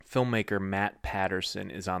Filmmaker Matt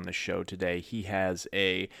Patterson is on the show today. He has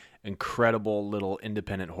a incredible little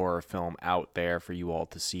independent horror film out there for you all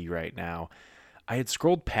to see right now. I had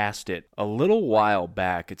scrolled past it a little while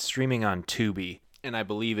back. It's streaming on Tubi, and I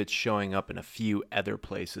believe it's showing up in a few other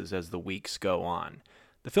places as the weeks go on.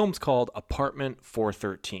 The film's called Apartment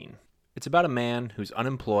 413. It's about a man who's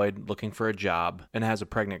unemployed, looking for a job, and has a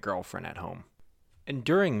pregnant girlfriend at home. And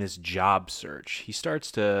during this job search, he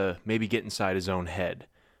starts to maybe get inside his own head,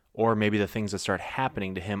 or maybe the things that start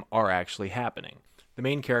happening to him are actually happening. The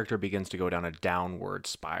main character begins to go down a downward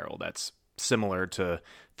spiral that's similar to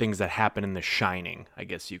things that happen in The Shining, I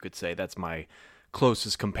guess you could say. That's my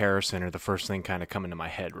closest comparison, or the first thing kind of coming to my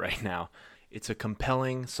head right now. It's a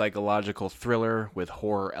compelling psychological thriller with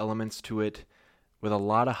horror elements to it, with a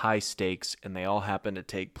lot of high stakes, and they all happen to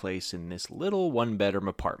take place in this little one-bedroom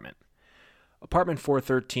apartment. Apartment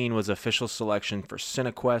 413 was official selection for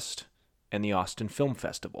Cinequest and the Austin Film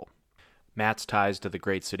Festival. Matt's ties to the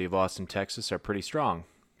great city of Austin, Texas are pretty strong.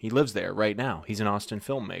 He lives there right now. He's an Austin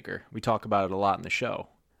filmmaker. We talk about it a lot in the show.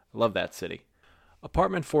 I love that city.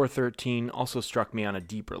 Apartment 413 also struck me on a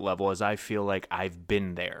deeper level, as I feel like I've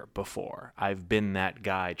been there before. I've been that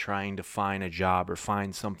guy trying to find a job or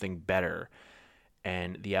find something better,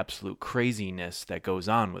 and the absolute craziness that goes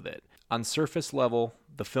on with it. On surface level,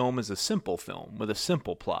 the film is a simple film with a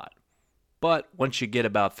simple plot. But once you get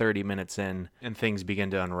about 30 minutes in and things begin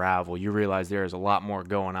to unravel, you realize there is a lot more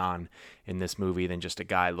going on in this movie than just a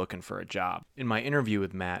guy looking for a job. In my interview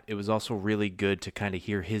with Matt, it was also really good to kind of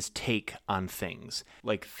hear his take on things,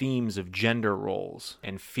 like themes of gender roles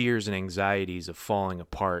and fears and anxieties of falling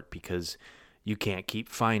apart because you can't keep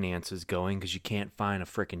finances going because you can't find a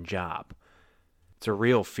frickin' job. It's a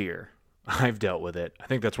real fear. I've dealt with it. I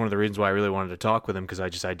think that's one of the reasons why I really wanted to talk with him, because I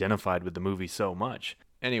just identified with the movie so much.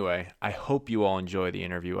 Anyway, I hope you all enjoy the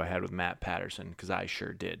interview I had with Matt Patterson, because I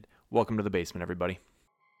sure did. Welcome to the basement, everybody.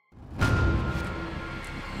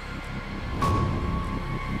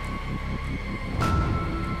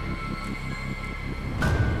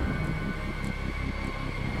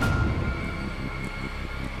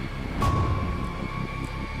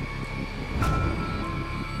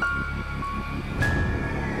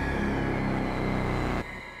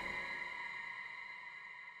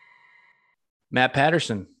 Matt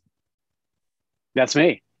Patterson. That's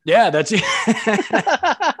me. Yeah, that's you.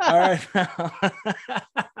 All right.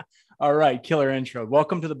 All right. Killer intro.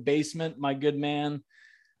 Welcome to the basement, my good man.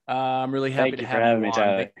 I'm really happy to have you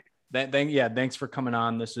on. Thanks for coming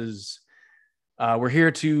on. This is, we're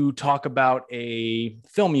here to talk about a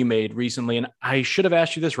film you made recently. And I should have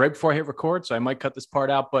asked you this right before I hit record, so I might cut this part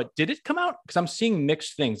out. But did it come out? Because I'm seeing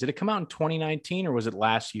mixed things. Did it come out in 2019 or was it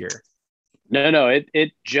last year? No,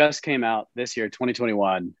 it just came out this year,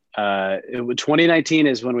 2021. 2019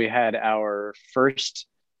 is when we had our first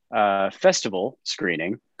festival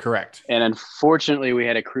screening. Correct. And unfortunately, we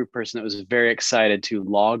had a crew person that was very excited to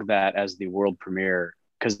log that as the world premiere,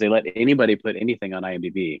 because they let anybody put anything on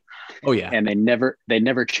IMDb. Oh yeah. And they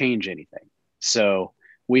never change anything. So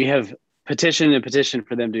we have petitioned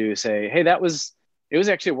for them to say, hey, it was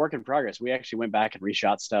actually a work in progress. We actually went back and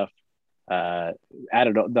reshot stuff.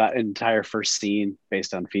 Added that entire first scene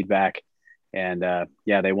based on feedback, and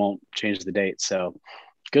they won't change the date. So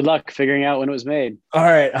good luck figuring out when it was made. All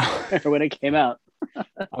right. Or when it came out.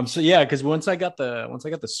 Because once I got the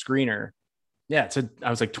screener, I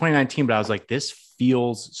was like 2019, but I was like, this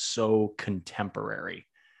feels so contemporary.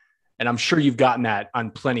 And I'm sure you've gotten that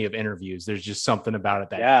on plenty of interviews. There's just something about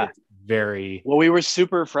it that fits very well. We were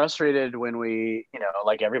super frustrated when we,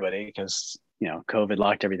 like everybody, because COVID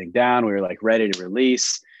locked everything down. We were like ready to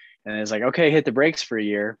release, and it's like, okay, hit the brakes for a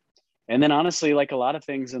year. And then honestly, like a lot of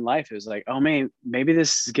things in life, it was like, oh man, maybe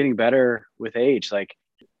this is getting better with age. Like,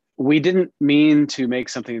 we didn't mean to make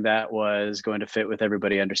something that was going to fit with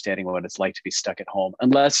everybody understanding what it's like to be stuck at home,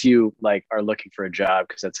 unless you like are looking for a job,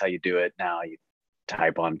 because that's how you do it now. You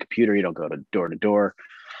type on computer, you don't go to door.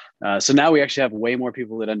 So now we actually have way more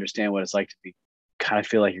people that understand what it's like to be kind of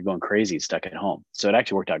feel like you're going crazy stuck at home. So it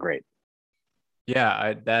actually worked out great.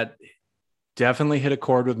 Yeah, that definitely hit a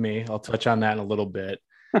chord with me. I'll touch on that in a little bit.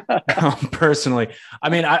 Personally, I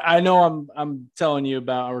mean, I know I'm telling you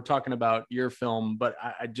about, we're talking about your film, but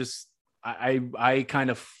I kind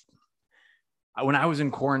of, when I was in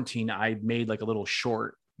quarantine, I made like a little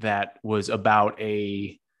short that was about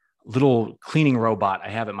a little cleaning robot I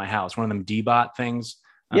have at my house, one of them D-Bot things.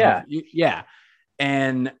 Yeah.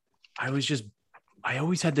 And I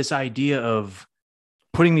always had this idea of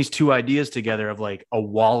putting these two ideas together of like a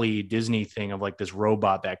Wall-E Disney thing of like this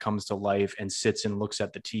robot that comes to life and sits and looks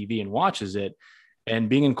at the TV and watches it. And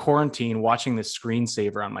being in quarantine, watching this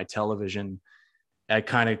screensaver on my television I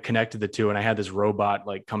kind of connected the two, and I had this robot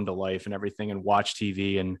like come to life and everything and watch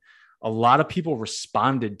TV. And a lot of people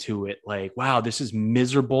responded to it like, wow, this is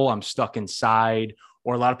miserable. I'm stuck inside.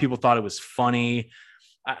 Or a lot of people thought it was funny.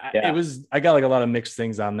 Yeah. I got like a lot of mixed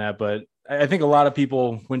things on that, but I think a lot of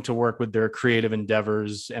people went to work with their creative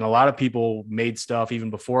endeavors, and a lot of people made stuff even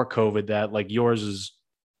before COVID that like yours is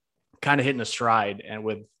kind of hitting a stride, and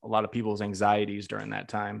with a lot of people's anxieties during that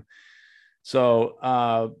time.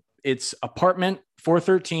 So it's Apartment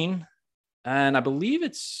 413, and I believe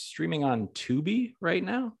it's streaming on Tubi right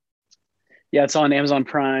now. Yeah, it's on Amazon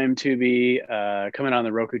Prime, Tubi, coming on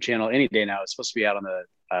the Roku channel any day now. It's supposed to be out on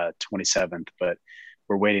the 27th, but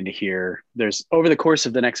we're waiting to hear. There's over the course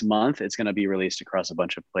of the next month, it's going to be released across a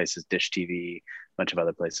bunch of places, Dish TV, a bunch of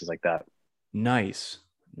other places like that. Nice.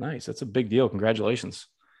 That's a big deal. Congratulations.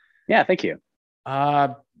 Yeah, thank you.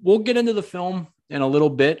 We'll get into the film in a little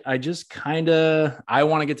bit. I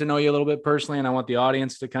want to get to know you a little bit personally, and I want the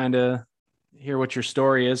audience to kind of hear what your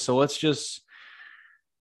story is. So it's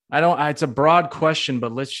a broad question,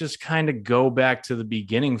 but let's just kind of go back to the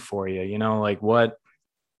beginning for you. You know, like what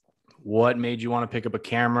made you want to pick up a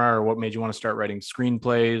camera, or what made you want to start writing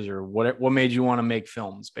screenplays, or what made you want to make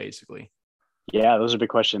films, basically? Yeah, those are big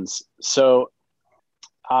questions. So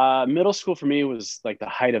middle school for me was like the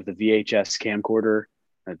height of the VHS camcorder,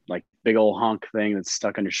 that like big old honk thing that's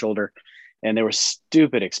stuck on your shoulder, and they were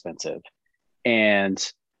stupid expensive. And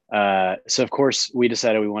so of course we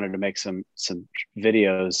decided we wanted to make some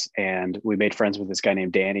videos, and we made friends with this guy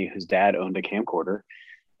named Danny, whose dad owned a camcorder,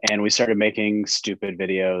 and we started making stupid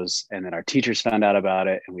videos. And then our teachers found out about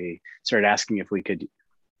it, and we started asking if we could,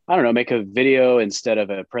 I don't know, make a video instead of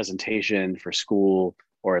a presentation for school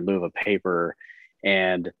or in lieu of a paper.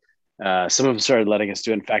 And some of them started letting us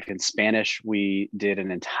do it. In fact, in Spanish, we did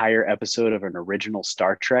an entire episode of an original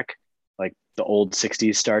Star Trek, like the old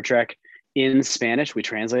 60s Star Trek, in Spanish. We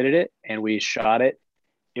translated it and we shot it.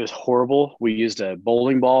 It was horrible. We used a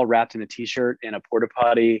bowling ball wrapped in a t-shirt and a porta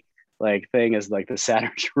potty like thing as like the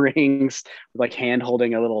Saturn's rings, like hand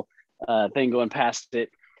holding a little thing going past it.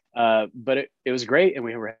 But it was great, and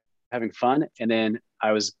we were having fun. And then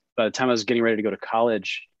by the time I was getting ready to go to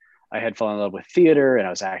college, I had fallen in love with theater, and I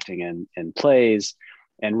was acting in plays,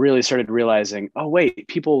 and really started realizing, oh wait,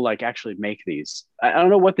 people like actually make these. I don't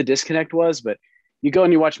know what the disconnect was, but you go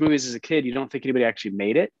and you watch movies as a kid, you don't think anybody actually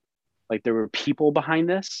made it. Like there were people behind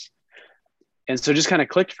this. And so it just kind of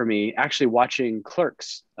clicked for me actually watching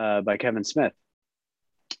Clerks by Kevin Smith,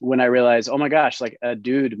 when I realized, oh my gosh, like a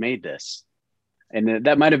dude made this. And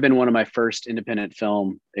that might've been one of my first independent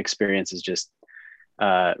film experiences, just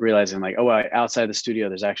realizing like, oh, outside the studio,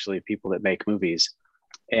 there's actually people that make movies.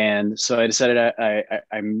 And so I decided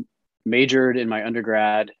I majored in my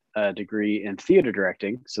undergrad degree in theater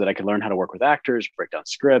directing so that I could learn how to work with actors, break down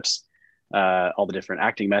scripts, all the different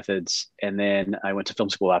acting methods. And then I went to film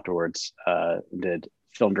school afterwards, did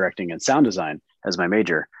film directing and sound design as my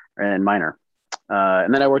major and minor.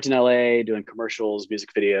 And then I worked in LA doing commercials, music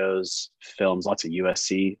videos, films, lots of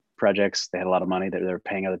USC projects. They had a lot of money that they were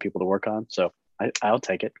paying other people to work on. So I'll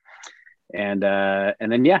take it. And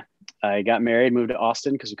then, yeah, I got married, moved to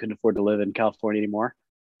Austin because we couldn't afford to live in California anymore,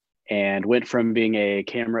 and went from being a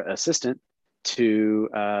camera assistant to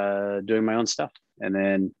doing my own stuff. And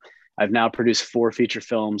then I've now produced 4 feature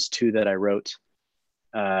films, 2 that I wrote.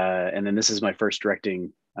 And then this is my first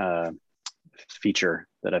directing feature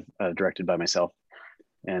that I've directed by myself.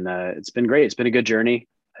 And it's been great. It's been a good journey,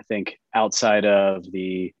 I think, outside of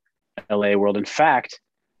the LA world. In fact,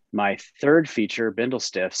 my 3rd feature,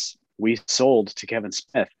 Bindlestiffs, we sold to Kevin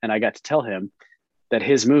Smith, and I got to tell him that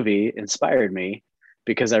his movie inspired me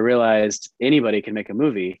because I realized anybody can make a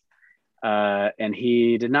movie. And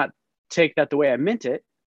he did not take that the way I meant it.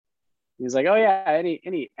 He was like, oh yeah,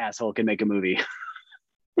 any asshole can make a movie.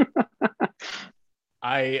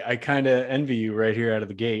 I kind of envy you right here out of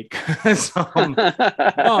the gate.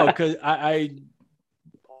 No, because I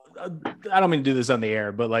don't mean to do this on the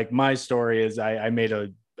air, but like my story is I made a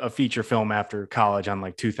feature film after college on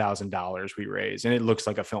like $2,000 we raised, and it looks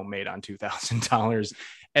like a film made on $2,000,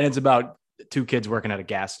 and it's about 2 kids working at a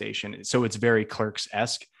gas station. So it's very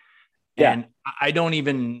Clerks-esque. Yeah. And I don't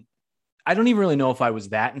even really know if I was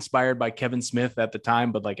that inspired by Kevin Smith at the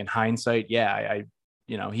time, but like in hindsight, yeah, I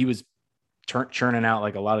he was churning out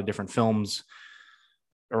like a lot of different films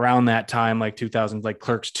around that time, like 2000, like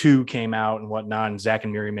Clerks 2 came out and whatnot, and Zach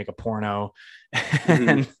and Miri make a porno. Mm-hmm.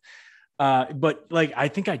 And but like I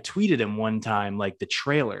think I tweeted him one time like the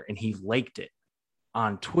trailer, and he liked it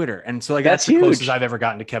on Twitter, and so like that's the closest I've ever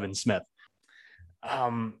gotten to Kevin Smith.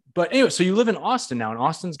 But anyway, so you live in Austin now, and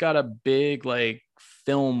Austin's got a big like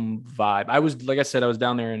film vibe. I was, like I said, I was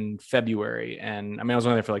down there in February, and I mean, I was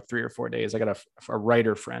only there for like 3 or 4 days. I got a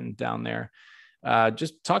writer friend down there.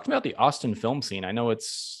 Just talking about the Austin film scene. I know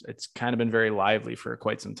it's kind of been very lively for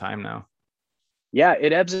quite some time now. Yeah,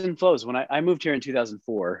 it ebbs and flows. When I moved here in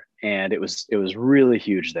 2004, and it was really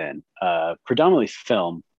huge then, predominantly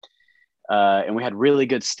film, and we had really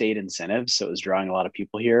good state incentives, so it was drawing a lot of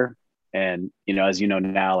people here. And as you know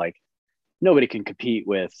now, like nobody can compete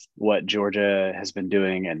with what Georgia has been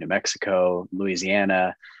doing, and New Mexico,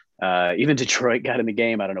 Louisiana, even Detroit got in the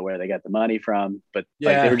game. I don't know where they got the money from, but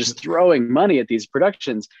like they were just throwing money at these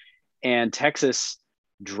productions, and Texas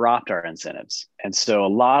dropped our incentives. And so a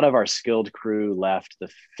lot of our skilled crew left, the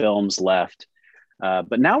films left.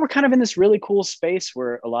 But now we're kind of in this really cool space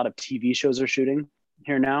where a lot of TV shows are shooting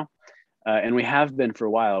here now. And we have been for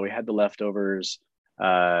a while. We had The Leftovers.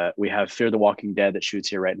 We have Fear the Walking Dead that shoots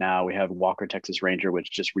here right now. We have Walker, Texas Ranger,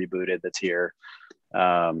 which just rebooted, that's here.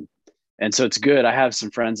 And so it's good. I have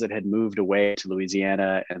some friends that had moved away to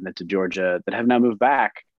Louisiana and then to Georgia that have now moved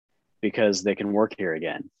back because they can work here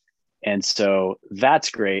again. And so that's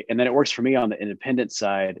great. And then it works for me on the independent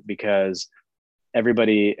side because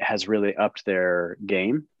everybody has really upped their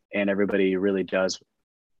game, and everybody really does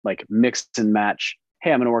like mix and match.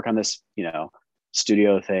 Hey, I'm going to work on this,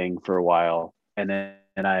 studio thing for a while. And then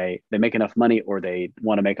they make enough money, or they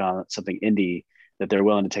want to make on something indie, that they're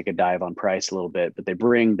willing to take a dive on price a little bit, but they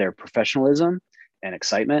bring their professionalism and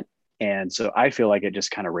excitement. And so I feel like it just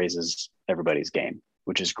kind of raises everybody's game,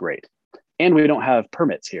 which is great. And we don't have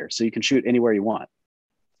permits here, so you can shoot anywhere you want.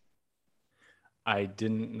 I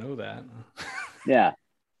didn't know that. Yeah.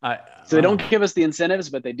 So they don't give us the incentives,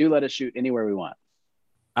 but they do let us shoot anywhere we want.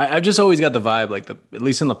 I've just always got the vibe, like at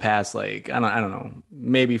least in the past, like I don't know,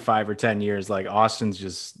 maybe 5 or 10 years, like Austin's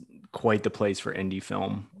just quite the place for indie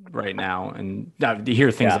film right now. And to hear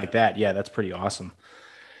things like that, yeah, that's pretty awesome.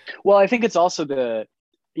 Well, I think it's also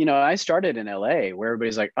I started in LA where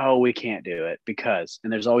everybody's like, oh, we can't do it because,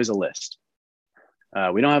 and there's always a list.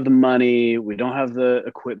 We don't have the money. We don't have the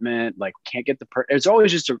equipment. Like, can't get there's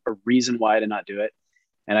always just a reason why to not do it.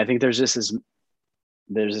 And I think there's this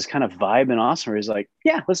kind of vibe in Austin where he's like,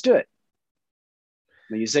 yeah, let's do it.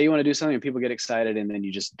 You say you want to do something and people get excited, and then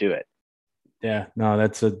you just do it. Yeah, no,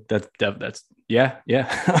 that's yeah.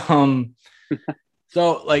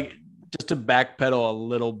 So like, just to backpedal a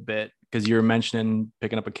little bit, because you were mentioning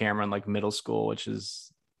picking up a camera in like middle school, which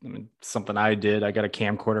is something I did. I got a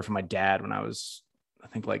camcorder from my dad when I was, I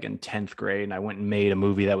think, like in 10th grade, and I went and made a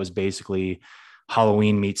movie that was basically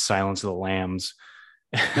Halloween meets Silence of the Lambs.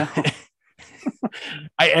 No.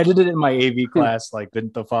 I edited it in my AV class like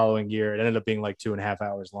the following year. It ended up being like 2.5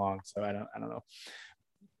 hours long. So I don't know.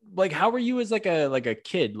 Like, how were you as like a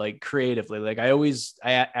kid, like creatively? Like I always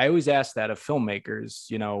ask that of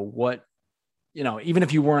filmmakers, what, even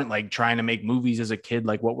if you weren't like trying to make movies as a kid,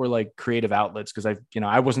 like what were like creative outlets? Cause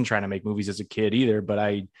I wasn't trying to make movies as a kid either, but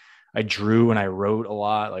I drew and I wrote a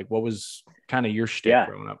lot. Like what was kind of your shtick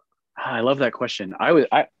growing up? I love that question.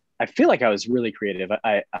 I feel like I was really creative.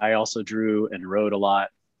 I also drew and wrote a lot.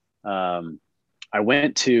 I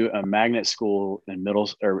went to a magnet school in middle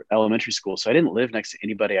or elementary school, so I didn't live next to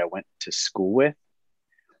anybody I went to school with,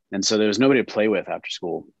 and so there was nobody to play with after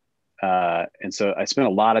school. And so I spent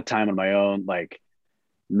a lot of time on my own, like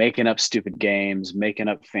making up stupid games, making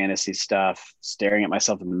up fantasy stuff, staring at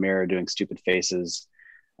myself in the mirror, doing stupid faces.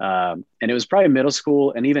 And it was probably middle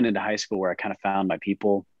school and even into high school where I kind of found my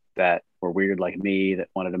people that were weird like me, that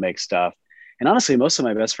wanted to make stuff. And honestly, most of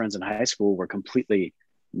my best friends in high school were completely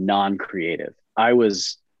non-creative. I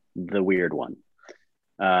was the weird one.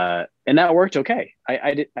 And that worked okay.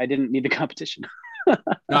 I didn't need the competition. No,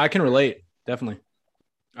 I can relate. Definitely.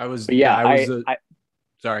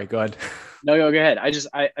 Sorry, go ahead. No, go ahead.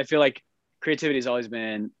 I feel like creativity has always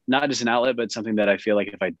been not just an outlet, but something that I feel like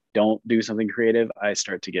if I don't do something creative, I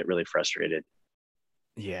start to get really frustrated.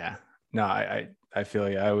 Yeah. No, I feel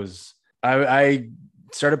you. I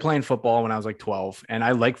started playing football when I was like 12, and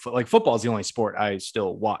I like football is the only sport I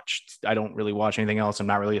still watch. I don't really watch anything else. I'm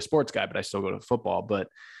not really a sports guy, but I still go to football. But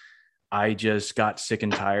I just got sick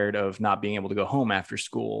and tired of not being able to go home after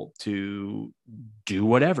school to do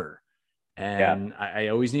whatever. And I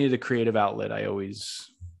always needed a creative outlet. I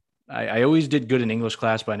always did good in English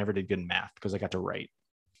class, but I never did good in math because I got to write.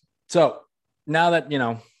 So now that,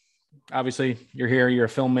 obviously you're here, you're a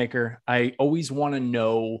filmmaker, I always want to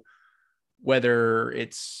know whether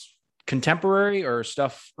it's contemporary or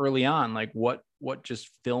stuff early on, like what just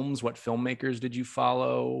films, what filmmakers did you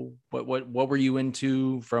follow? What were you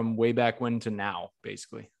into from way back when to now,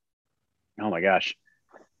 basically? Oh my gosh.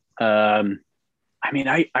 I mean,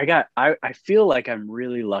 I feel like I'm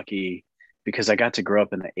really lucky because I got to grow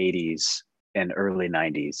up in the 80s and early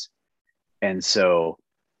 90s. And so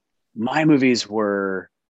my movies were,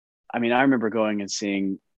 I mean, I remember going and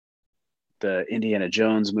seeing the Indiana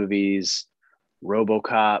Jones movies,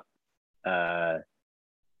 RoboCop, uh,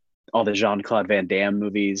 all the Jean-Claude Van Damme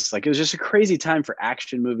movies. Like, it was just a crazy time for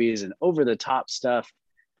action movies and over the top stuff.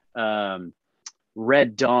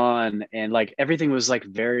 Red Dawn, and like everything was like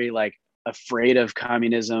very like afraid of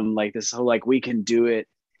communism, like this whole like we can do it,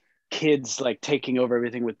 kids like taking over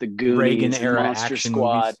everything with the Goonies, Reagan and era Monster action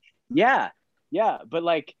Squad. movies. Yeah, but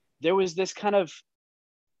like there was this kind of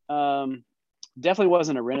definitely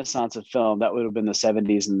wasn't a renaissance of film. That would have been the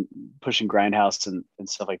 70s and pushing Grindhouse and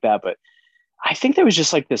stuff like that. But I think there was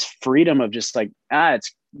just like this freedom of just like,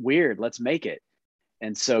 it's weird, let's make it.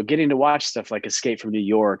 And so getting to watch stuff like Escape from New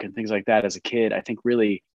York and things like that as a kid, I think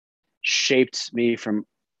really shaped me from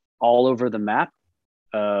all over the map.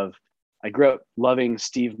 I grew up loving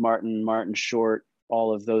Steve Martin, Martin Short,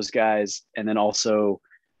 all of those guys. And then also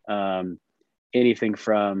anything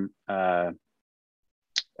from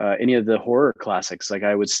any of the horror classics. Like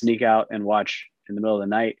I would sneak out and watch in the middle of the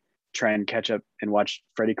night, try and catch up and watch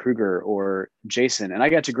Freddy Krueger or Jason. And I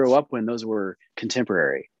got to grow up when those were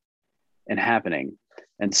contemporary and happening.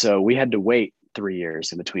 And so we had to wait 3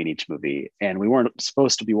 years in between each movie, and we weren't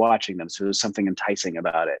supposed to be watching them. So there was something enticing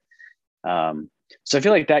about it. So I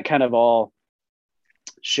feel like that kind of all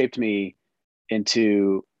shaped me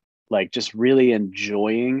into like just really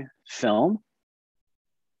enjoying film,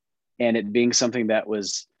 and it being something that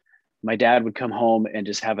was, my dad would come home and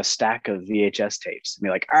just have a stack of VHS tapes and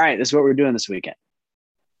be like, all right, this is what we're doing this weekend.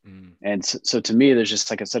 And so to me, there's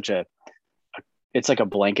just like it's like a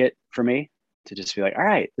blanket for me to just be like, all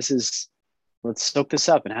right, let's soak this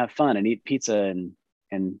up and have fun and eat pizza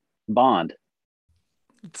and bond.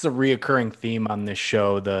 It's a reoccurring theme on this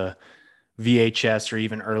show, the VHS or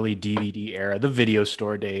even early DVD era, the video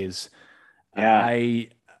store days. Yeah.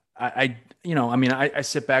 I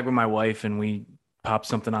sit back with my wife and we pop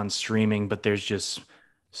something on streaming, but there's just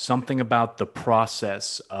something about the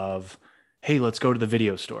process of, hey, let's go to the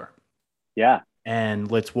video store. Yeah. And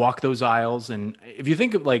let's walk those aisles. And if you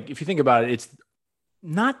think about it, it's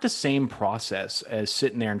not the same process as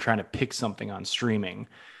sitting there and trying to pick something on streaming.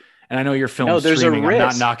 And I know you're filming streaming. I'm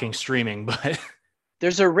not knocking streaming, but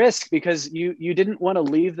there's a risk because you didn't want to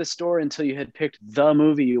leave the store until you had picked the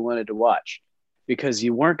movie you wanted to watch, because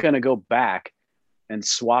you weren't going to go back and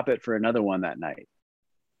swap it for another one that night.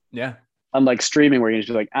 Yeah. Unlike streaming, where you just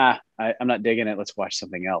be like, I'm not digging it, let's watch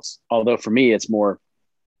something else. Although for me, it's more,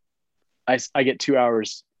 I get 2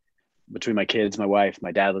 hours between my kids, my wife,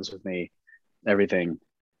 my dad lives with me, everything,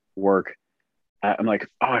 work. I'm like,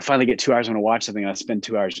 I finally get 2 hours. I'm going to watch something. And I spend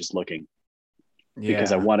 2 hours just looking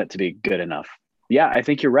because I want it to be good enough. Yeah, I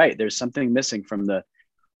think you're right. There's something missing from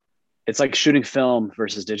it's like shooting film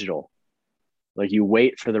versus digital. Like you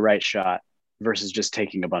wait for the right shot versus just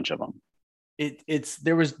taking a bunch of them. It's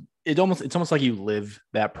almost like you live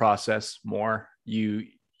that process more. You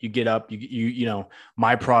get up,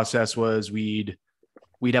 my process was we'd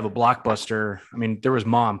have a Blockbuster. I mean, there was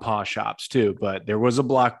mom and pa shops too, but there was a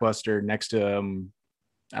Blockbuster next to,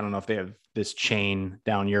 I don't know if they have this chain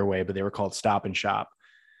down your way, but they were called Stop and Shop.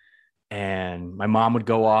 And my mom would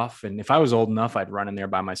go off, and if I was old enough, I'd run in there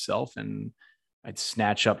by myself and I'd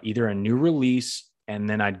snatch up either a new release, and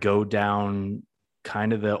then I'd go down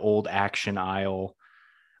kind of the old action aisle.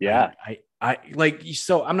 Yeah. I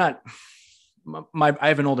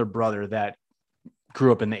have an older brother that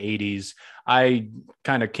grew up in the 80s. I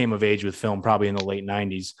kind of came of age with film probably in the late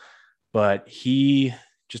 90s, but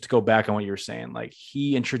just to go back on what you were saying, like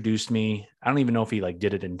he introduced me. I don't even know if he like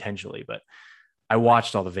did it intentionally, but I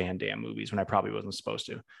watched all the Van Damme movies when I probably wasn't supposed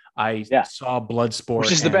to. I saw Bloodsport,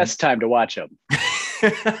 which is the best time to watch them.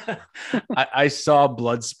 I saw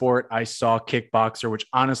Bloodsport. I saw Kickboxer, which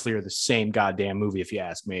honestly are the same goddamn movie, if you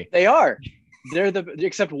ask me. They are.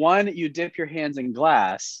 Except one, you dip your hands in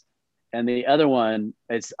glass, and the other one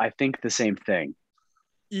is, I think, the same thing.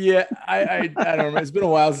 Yeah, I don't know. It's been a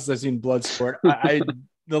while since I've seen Bloodsport.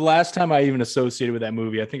 The last time I even associated with that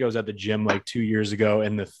movie, I think I was at the gym like 2 years ago,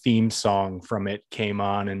 and the theme song from it came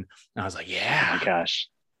on, and I was like, "Yeah, oh my gosh,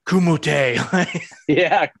 Kumite!"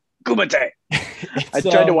 Yeah, Kumite. I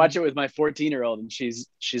tried to watch it with my 14-year-old, and she's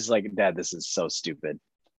like, "Dad, this is so stupid."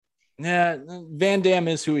 Yeah, Van Damme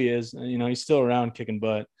is who he is. He's still around kicking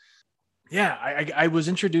butt. Yeah, I was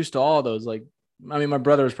introduced to all of those. Like, I mean, my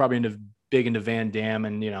brother was probably big into Van Damme,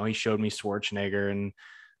 and he showed me Schwarzenegger, and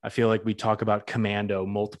I feel like we talk about Commando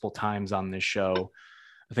multiple times on this show.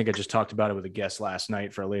 I think I just talked about it with a guest last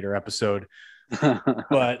night for a later episode.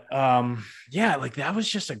 But like that was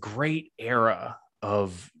just a great era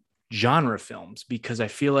of genre films, because I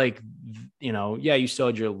feel like, yeah, you still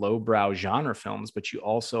had your lowbrow genre films, but you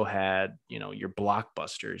also had, your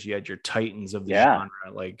blockbusters, you had your titans of the Yeah.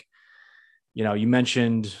 genre. Like, you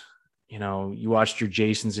mentioned, you watched your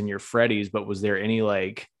Jasons and your Freddys, but was there any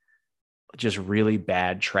like just really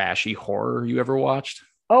bad, trashy horror you ever watched?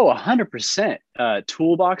 Oh, 100%.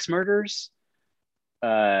 Toolbox Murders, Oh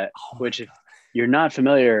my which if God. you're not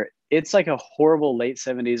familiar, it's like a horrible late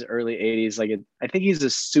 70s, early 80s. I think he's a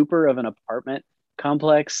super of an apartment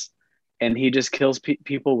complex, and he just kills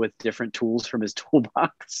people with different tools from his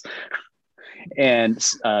toolbox. And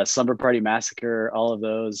Slumber Party Massacre, all of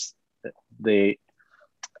those, they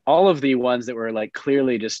all of the ones that were like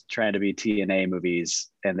clearly just trying to be TNA movies,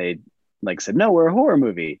 and they like said, no, we're a horror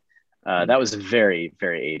movie. That was very,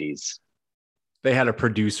 very 80s. They had a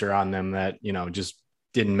producer on them that, just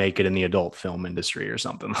didn't make it in the adult film industry or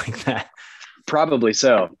something like that. Probably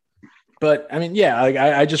so. But I mean, yeah, like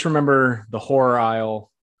I just remember the horror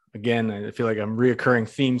aisle. Again, I feel like I'm reoccurring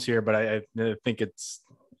themes here, but I think it's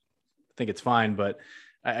fine. But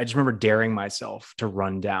I just remember daring myself to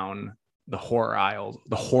run down the horror aisle.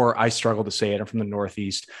 The horror, I struggle to say it. I'm from the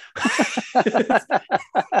Northeast.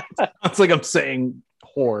 It's like I'm saying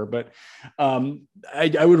horror, but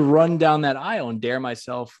I would run down that aisle and dare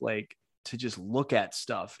myself like to just look at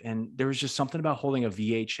stuff. And there was just something about holding a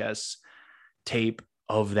VHS tape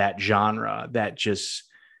of that genre that just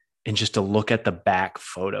to look at the back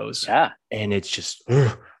photos. Yeah. And it's just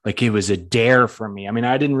like, it was a dare for me. I mean,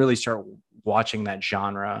 I didn't really start watching that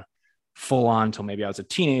genre full on until maybe I was a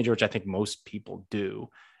teenager, which I think most people do.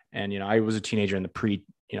 And, I was a teenager in the pre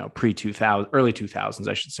 2000, early 2000s,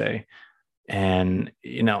 I should say. And,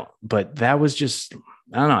 but that was just,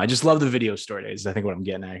 I don't know. I just love the video store days. I think what I'm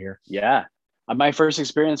getting at here. Yeah. My first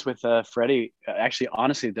experience with Freddy, actually,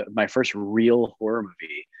 honestly, my first real horror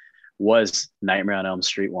movie was Nightmare on Elm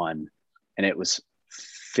Street 1. And it was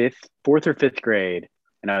fourth or fifth grade.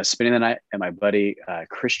 And I was spending the night at my buddy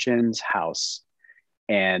Christian's house.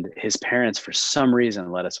 And his parents, for some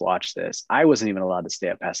reason, let us watch this. I wasn't even allowed to stay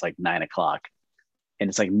up past like 9 o'clock. And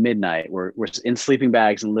it's like midnight. We're in sleeping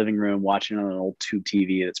bags in the living room watching on an old tube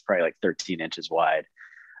TV that's probably like 13 inches wide.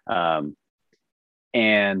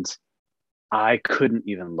 And I couldn't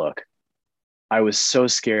even look. I was so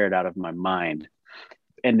scared out of my mind.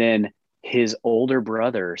 And then his older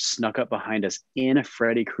brother snuck up behind us in a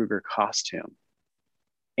Freddy Krueger costume.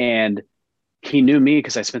 And he knew me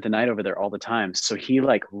because I spent the night over there all the time. So he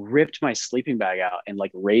like ripped my sleeping bag out and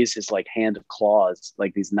like raised his like hand of claws,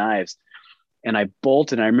 like these knives. And I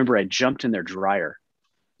bolted. And I remember I jumped in their dryer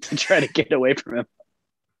to try to get away from him.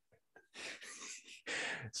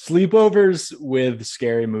 Sleepovers with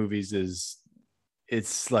scary movies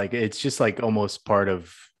it's just like almost part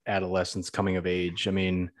of adolescence, coming of age. I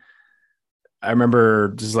mean, I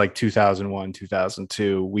remember this is like 2001,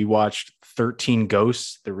 2002. We watched 13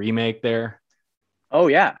 Ghosts, the remake there. Oh,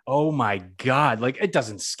 yeah. Oh, my God. Like, it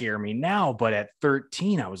doesn't scare me now, but at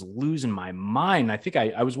 13, I was losing my mind. I think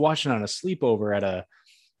I was watching on a sleepover at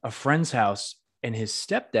a friend's house, and his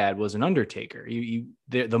stepdad was an undertaker. He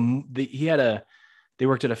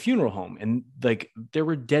worked at a funeral home, and like there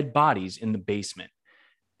were dead bodies in the basement.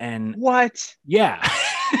 And what? Yeah.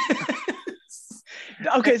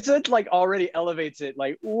 Okay, so it like already elevates it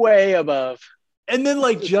like way above. And then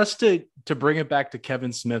like just to bring it back to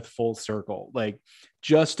Kevin Smith full circle, like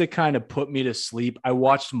just to kind of put me to sleep, I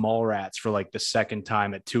watched Mallrats for like the second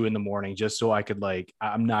time at 2 a.m. just so I could like,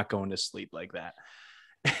 I'm not going to sleep like that.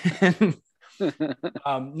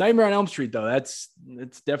 Nightmare on Elm Street though, it's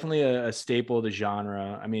definitely a staple of the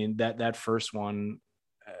genre. I mean, that first one,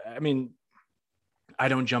 I mean, I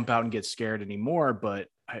don't jump out and get scared anymore, but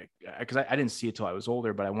because I didn't see it till I was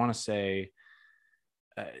older, but I want to say,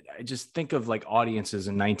 I just think of like audiences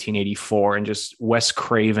in 1984 and just Wes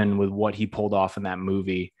Craven with what he pulled off in that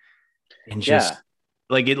movie. And just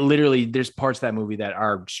like it literally, there's parts of that movie that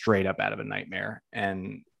are straight up out of a nightmare.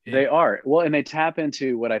 And they are. Well, and they tap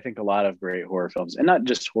into what I think a lot of great horror films, and not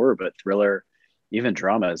just horror, but thriller, even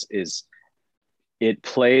dramas, is it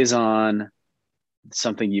plays on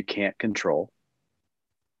something you can't control,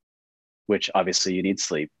 which obviously you need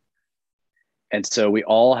sleep. And so we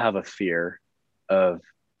all have a fear of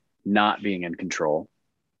not being in control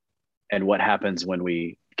and what happens when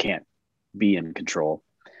we can't be in control.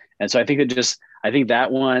 And so I think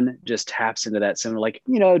that one just taps into that similar, like,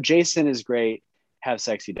 Jason is great, have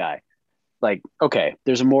sex, you die. Like, okay,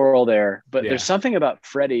 there's a moral there, but there's something about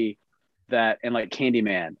Freddy that, and like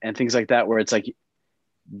Candyman and things like that, where it's like,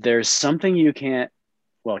 there's something you can't,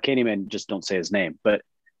 well, Candyman, just don't say his name, but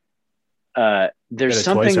there's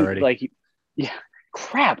something like, yeah,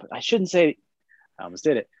 crap. I shouldn't say, I almost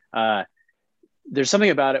did it. Uh, there's something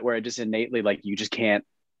about it where it just innately, like, you just can't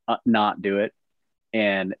not do it,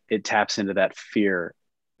 and it taps into that fear,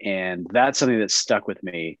 and that's something that stuck with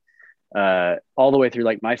me all the way through.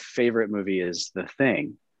 Like, my favorite movie is The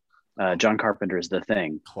Thing. John Carpenter's The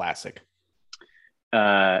Thing. Classic.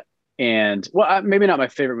 Uh, and well, maybe not my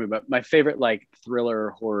favorite movie, but my favorite like thriller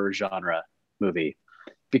horror genre movie,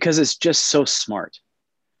 because it's just so smart,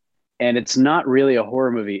 and it's not really a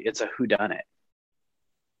horror movie; it's a whodunit.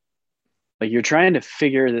 Like, you're trying to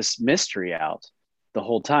figure this mystery out the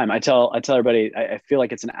whole time. I tell everybody I feel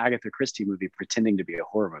like it's an Agatha Christie movie pretending to be a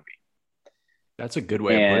horror movie. That's a good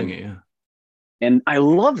way of putting And it. Yeah. and I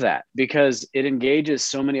love that because it engages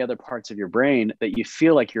so many other parts of your brain that you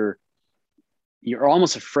feel like you're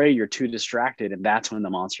almost afraid you're too distracted, and that's when the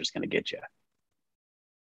monster's going to get you.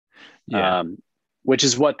 Yeah. Which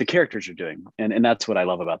is what the characters are doing, and that's what I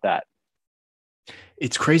love about that.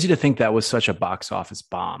 It's crazy to think that was such a box office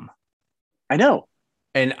bomb. I know.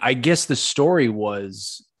 And I guess the story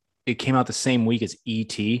was it came out the same week as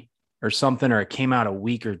E.T. or something, or it came out a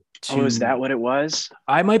week or two. Oh, is that what it was?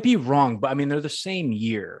 I might be wrong, but I mean, they're the same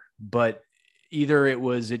year, but either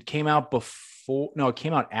it came out it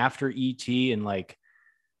came out after E.T. and like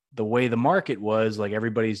the way the market was, like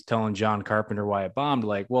everybody's telling John Carpenter why it bombed.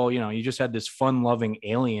 Like, well, you just had this fun loving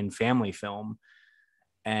alien family film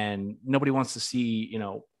and nobody wants to see,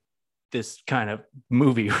 this kind of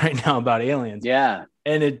movie right now about aliens. Yeah.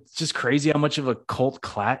 And it's just crazy how much of a cult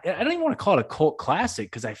class. I don't even want to call it a cult classic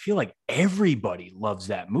because I feel like everybody loves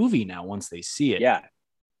that movie now once they see it. Yeah.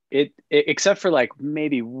 It except for like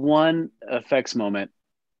maybe one effects moment,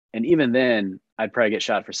 and even then I'd probably get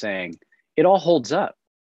shot for saying it all holds up.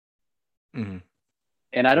 Mm-hmm.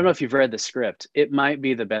 And I don't know if you've read the script. It might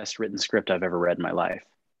be the best written script I've ever read in my life.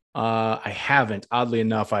 I haven't. Oddly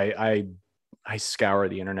enough, I scour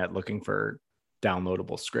the internet looking for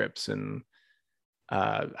downloadable scripts, and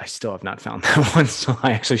I still have not found that one. So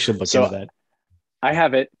I actually should look into that. I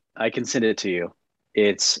have it. I can send it to you.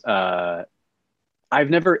 It's it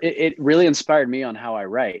really inspired me on how I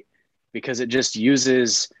write, because it just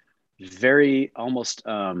uses very almost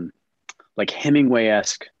like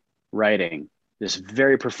Hemingway-esque writing. This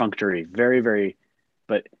very perfunctory, very, very,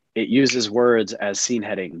 but it uses words as scene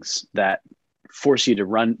headings that force you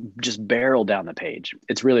to just barrel down the page.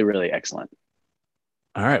 It's really, really excellent.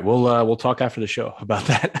 All right. We'll talk after the show about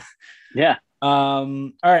that. Yeah.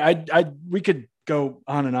 All right. We could go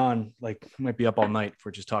on and on. Like, we might be up all night if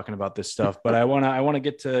we're just talking about this stuff, but I want to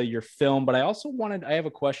get to your film, but I have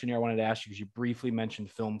a question here I wanted to ask you because you briefly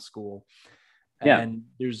mentioned film school. And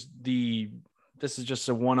this is just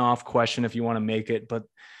a one-off question if you want to make it, but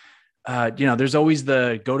there's always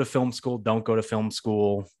the go to film school, don't go to film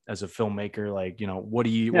school as a filmmaker. Like,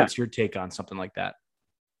 what's your take on something like that?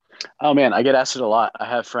 Oh man, I get asked it a lot. I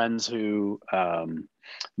have friends who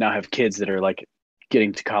now have kids that are like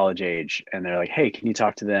getting to college age, and they're like, hey, can you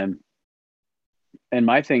talk to them? And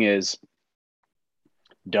my thing is,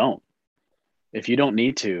 don't. If you don't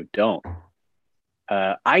need to, don't.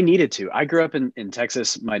 I needed to. I grew up in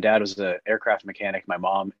Texas. My dad was an aircraft mechanic. My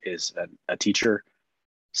mom is a teacher.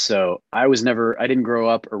 So I didn't grow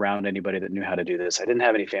up around anybody that knew how to do this. I didn't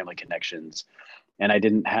have any family connections, and I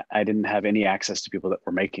didn't have any access to people that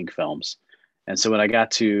were making films. And so when I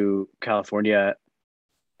got to California,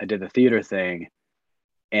 I did the theater thing.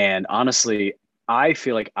 And honestly, I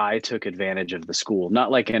feel like I took advantage of the school, not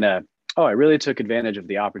like I really took advantage of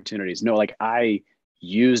the opportunities. No, like I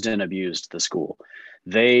used and abused the school.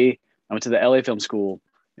 I went to the LA Film School.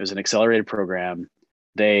 It was an accelerated program.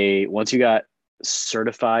 Once you got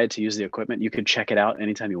certified to use the equipment, you could check it out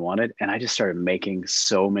anytime you wanted. And I just started making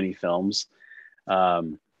so many films.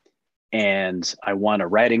 And I won a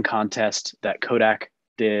writing contest that Kodak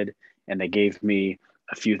did, and they gave me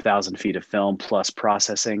a few thousand feet of film plus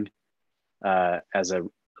processing as a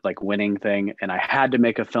like winning thing. And I had to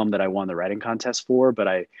make a film that I won the writing contest for, but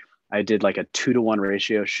I did like a 2-to-1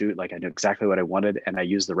 ratio shoot. Like I knew exactly what I wanted, and I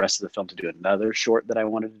used the rest of the film to do another short that I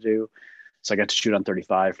wanted to do. So I got to shoot on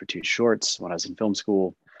 35 for 2 shorts when I was in film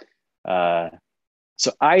school.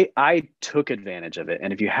 So I took advantage of it.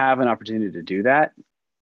 And if you have an opportunity to do that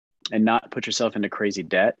and not put yourself into crazy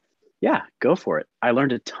debt, yeah, go for it. I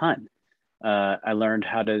learned a ton. I learned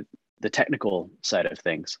the technical side of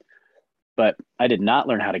things, but I did not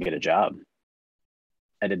learn how to get a job.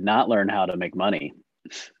 I did not learn how to make money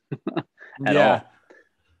at all.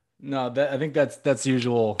 No, I think that's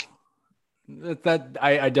usual. That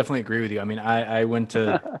I definitely agree with you. I mean, I went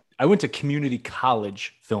to community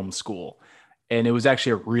college film school, and it was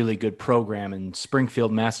actually a really good program in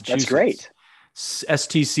Springfield, Massachusetts. That's great.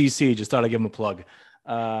 STCC, just thought I'd give them a plug.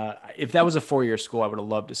 If that was a 4-year school, I would have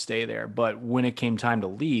loved to stay there. But when it came time to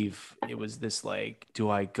leave, it was this like, do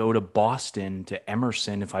I go to Boston to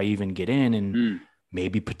Emerson if I even get in? And Mm.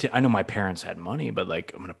 maybe I know my parents had money, but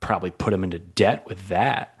like I'm going to probably put them into debt with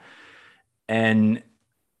that. And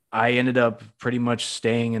I ended up pretty much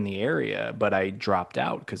staying in the area, but I dropped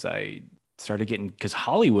out because I started getting, because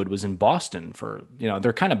Hollywood was in Boston for,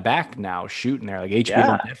 they're kind of back now shooting there. Like HBO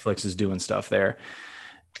and Yeah. Netflix is doing stuff there.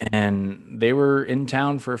 And they were in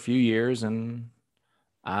town for a few years, and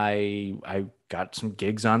I got some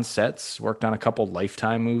gigs on sets, worked on a couple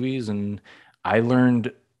Lifetime movies, and I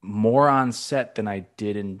learned more on set than I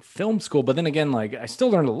did in film school. But then again, like I still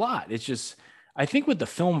learned a lot. It's just, I think with the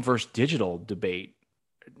film versus digital debate,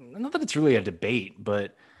 not that it's really a debate,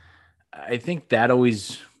 but I think that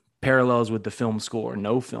always parallels with the film school or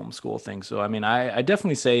no film school thing. So, I mean, I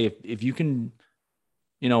definitely say if you can,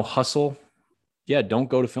 hustle, yeah, don't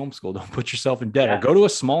go to film school. Don't put yourself in debt, or Yeah. go to a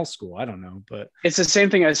small school. I don't know, but It's the same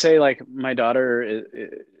thing I say. Like my daughter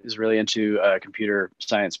is really into computer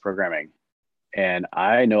science programming. And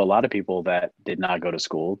I know a lot of people that did not go to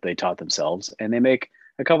school. They taught themselves and they make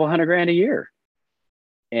a couple $100,000 a year.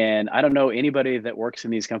 And I don't know anybody that works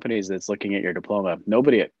in these companies that's looking at your diploma.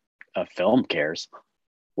 Nobody at a film cares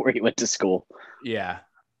where you went to school. yeah.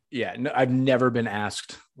 Yeah. No, I've never been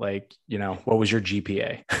asked like, what was your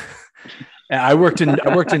GPA? And I worked in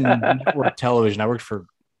network television. I worked for,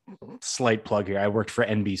 slight plug here, I worked for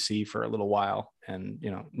NBC for a little while, and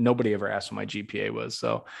nobody ever asked what my GPA was.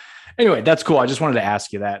 So anyway, that's cool. I just wanted to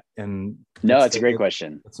ask you that. And No, it's a great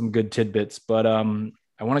question. some good tidbits, but I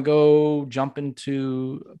want to go jump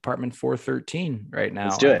into apartment 413 right now.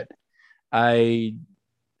 Let's do it. I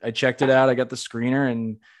checked it out. I got the screener,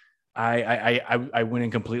 and I went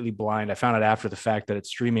in completely blind. I found out after the fact that it's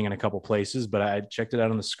streaming in a couple places, but I checked it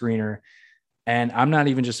out on the screener. And I'm not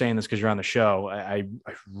even just saying this because you're on the show. I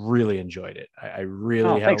really enjoyed it. I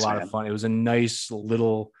really had a lot of fun. It was a nice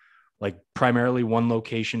little, like primarily one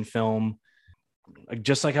location film, like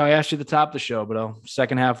just like how I asked you at the top of the show, but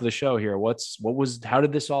second half of the show here.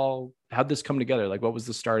 How'd this come together? Like, what was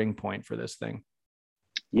the starting point for this thing?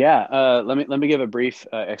 Yeah. Let me give a brief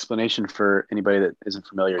explanation for anybody that isn't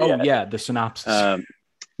familiar yet. Oh yeah. The synopsis.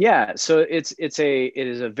 Yeah, so it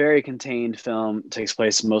is a very contained film. It takes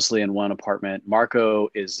place mostly in one apartment. Marco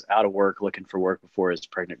is out of work, looking for work before his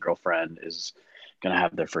pregnant girlfriend is going to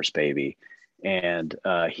have their first baby, and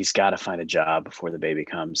he's got to find a job before the baby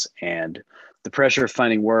comes. And the pressure of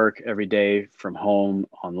finding work every day from home,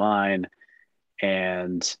 online,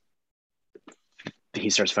 and he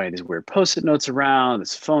starts finding these weird post-it notes around.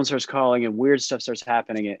 His phone starts calling, and weird stuff starts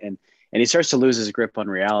happening, and he starts to lose his grip on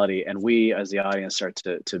reality. And we, as the audience, start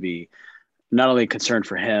to be not only concerned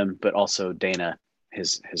for him, but also Dana,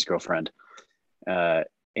 his girlfriend.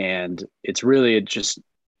 And it's really just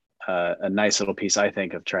a nice little piece, I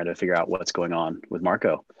think, of trying to figure out what's going on with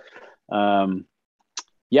Marco.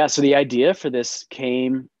 Yeah, so the idea for this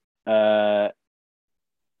came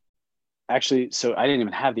actually, so I didn't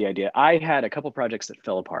even have the idea. I had a couple projects that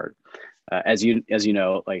fell apart. As you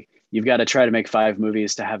know, like you've got to try to make 5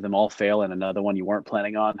 movies to have them all fail, and another one you weren't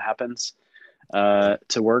planning on happens to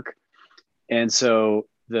work. And so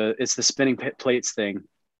it's the spinning plates thing.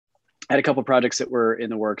 I had a couple projects that were in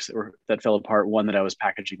the works that fell apart. One that I was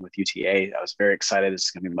packaging with UTA. I was very excited. This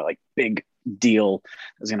is going to be my like big deal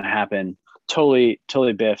that was going to happen. Totally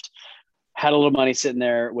biffed. Had a little money sitting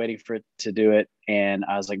there waiting for it to do it, and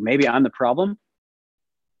I was like, maybe I'm the problem.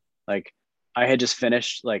 Like I had just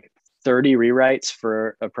finished like 30 rewrites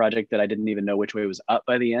for a project that I didn't even know which way was up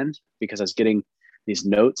by the end, because I was getting these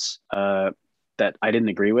notes that I didn't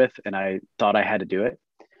agree with, and I thought I had to do it.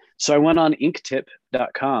 So I went on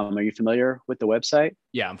inktip.com. Are you familiar with the website?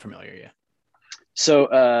 Yeah, I'm familiar. Yeah. So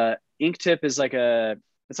Inktip is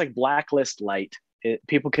it's like Blacklist Light.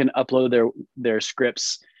 People can upload their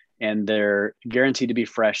scripts, and they're guaranteed to be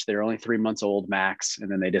fresh. They're only 3 months old max,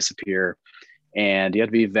 and then they disappear. And you have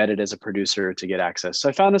to be vetted as a producer to get access. So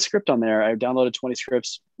I found a script on there. I downloaded 20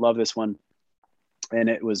 scripts. Love this one. And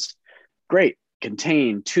it was great.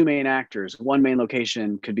 Contained 2 main actors, 1 main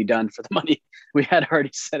location, could be done for the money we had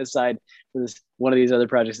already set aside for this one of these other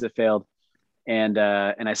projects that failed. And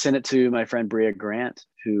I sent it to my friend Bria Grant,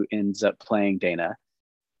 who ends up playing Dana.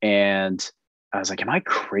 And I was like, am I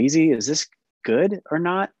crazy? Is this good or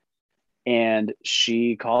not? And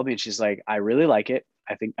she called me and she's like, I really like it.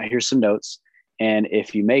 I think I hear some notes. And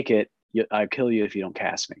if you make it, I'll kill you if you don't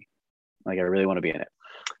cast me. Like, I really want to be in it.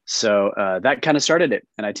 So that kind of started it.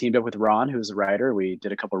 And I teamed up with Ron, who's a writer. We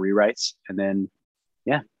did a couple of rewrites, and then,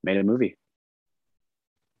 made a movie,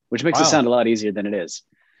 which makes it sound a lot easier than it is.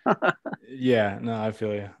 Yeah, no, I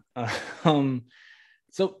feel you.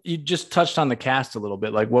 So you just touched on the cast a little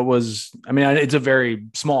bit. Like what was, I mean, it's a very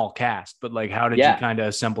small cast, but like, how did you Yeah. kind of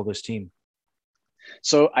assemble this team?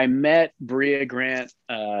 So I met Bria Grant.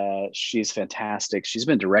 She's fantastic. She's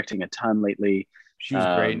been directing a ton lately. She was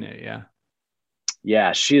great in it. Yeah.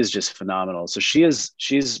 Yeah, she is just phenomenal. So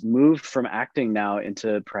she's moved from acting now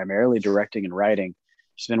into primarily directing and writing.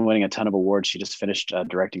 She's been winning a ton of awards. She just finished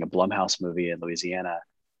directing a Blumhouse movie in Louisiana,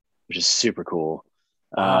 which is super cool.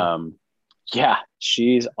 Wow. Yeah,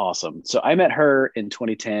 she's awesome. So I met her in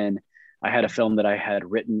 2010. I had a film that I had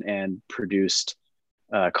written and produced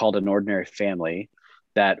called An Ordinary Family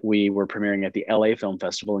that we were premiering at the LA Film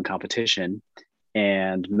Festival in competition,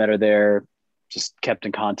 and met her there, just kept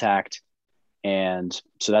in contact. And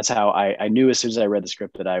so that's how I knew as soon as I read the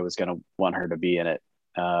script that I was going to want her to be in it,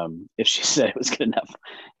 if she said it was good enough.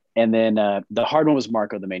 And then the hard one was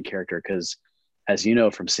Marco, the main character, because as you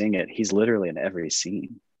know from seeing it, he's literally in every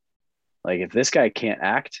scene. Like if this guy can't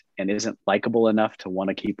act and isn't likable enough to want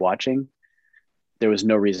to keep watching, there was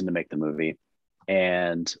no reason to make the movie.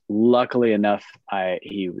 And luckily enough,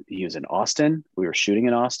 he was in Austin. We were shooting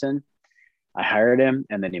in Austin. I hired him,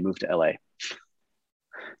 and then he moved to LA.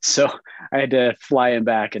 So I had to fly him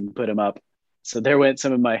back and put him up. So there went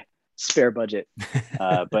some of my spare budget.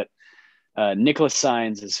 But Nicholas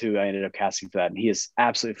Signs is who I ended up casting for that, and he is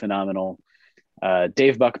absolutely phenomenal.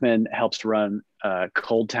 Dave Buckman helps run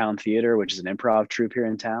Cold Town Theater, which is an improv troupe here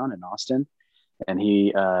in town in Austin, and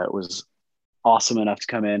he was awesome enough to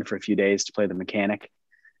come in for a few days to play the mechanic,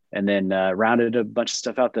 and then rounded a bunch of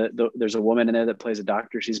stuff out. There's a woman in there that plays a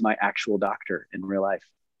doctor. She's my actual doctor in real life.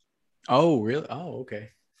 Oh, really? Oh, okay.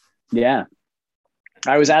 Yeah.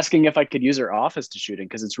 I was asking if I could use her office to shooting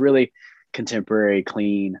because it's really contemporary,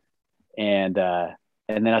 clean. And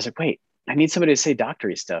then I was like, wait, I need somebody to say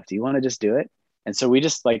doctory stuff. Do you want to just do it? And so we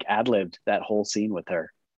just like ad-libbed that whole scene with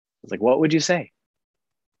her. I was like, what would you say?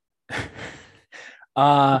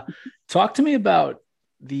 Talk to me about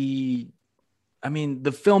the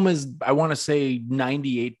film is, I want to say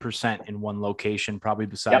 98% in one location, probably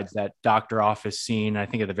besides that doctor office scene. I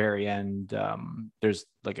think at the very end, there's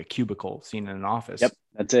like a cubicle scene in an office. Yep.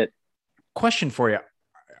 That's it. Question for you.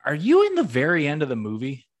 Are you in the very end of the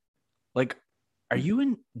movie? Like, are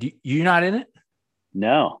you you're not in it?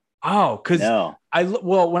 No. Oh, because no.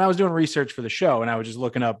 When I was doing research for the show and I was just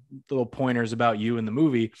looking up little pointers about you in the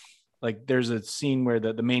movie, like there's a scene where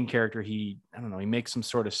the main character, he makes some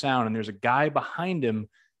sort of sound and there's a guy behind him.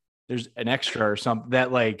 There's an extra or something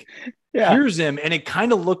that hears him, and it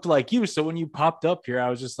kind of looked like you. So when you popped up here, I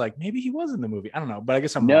was just like, maybe he was in the movie. I don't know, but I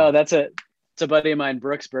guess I'm wrong. It's a buddy of mine,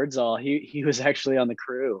 Brooks Birdsall. He was actually on the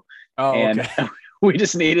crew. Oh, and okay. We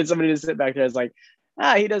just needed somebody to sit back there. I was like,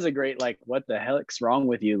 he does a great, like, what the heck's wrong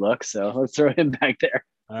with you look. So let's throw him back there.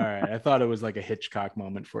 All right. I thought it was like a Hitchcock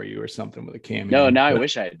moment for you or something with a cameo. No, now I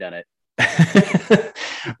wish I had done it.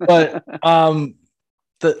 But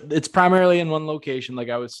it's primarily in one location. Like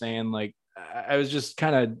I was saying, like I was just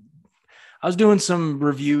I was doing some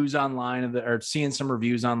reviews online or seeing some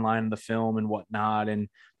reviews online of the film and whatnot. And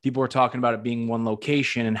people were talking about it being one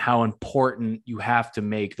location and how important you have to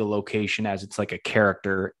make the location as it's like a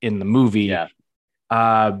character in the movie.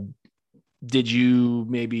 Yeah. Did you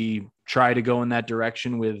maybe try to go in that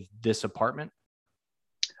direction with this apartment?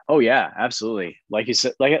 Oh yeah, absolutely. Like you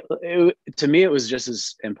said, to me, it was just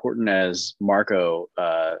as important as Marco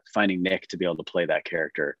finding Nick to be able to play that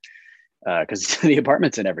character, because the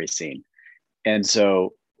apartment's in every scene. And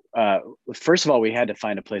so, first of all, we had to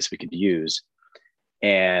find a place we could use.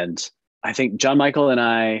 And I think John Michael and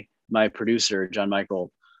I, my producer, John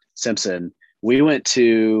Michael Simpson, we went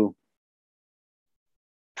to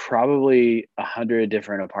probably 100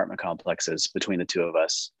 different apartment complexes between the two of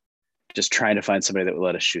us, just trying to find somebody that would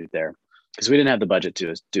let us shoot there because we didn't have the budget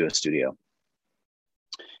to do a studio.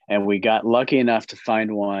 And we got lucky enough to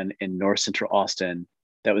find one in North Central Austin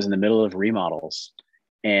that was in the middle of remodels.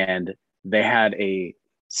 And they had a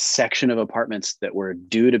section of apartments that were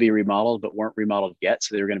due to be remodeled, but weren't remodeled yet.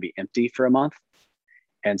 So they were going to be empty for a month.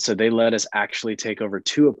 And so they let us actually take over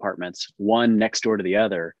 2 apartments, one next door to the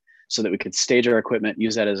other, so that we could stage our equipment,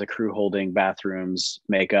 use that as a crew holding, bathrooms,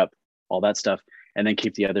 makeup, all that stuff, and then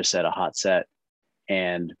keep the other set a hot set.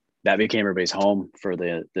 And that became everybody's home for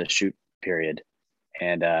the shoot period.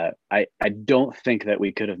 And I don't think that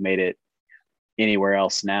we could have made it anywhere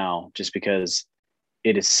else now, just because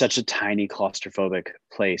it is such a tiny claustrophobic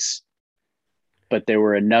place. But there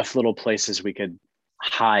were enough little places we could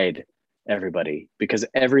hide everybody, because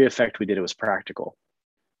every effect we did, it was practical.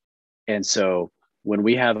 And so when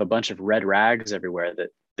we have a bunch of red rags everywhere that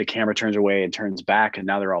the camera turns away and turns back, and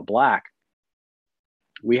now they're all black,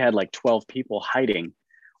 we had like 12 people hiding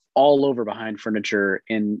all over behind furniture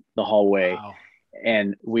in the hallway. Wow.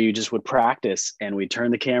 And we just would practice, and we'd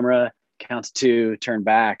turn the camera, count to 2, turn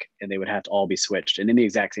back, and they would have to all be switched and in the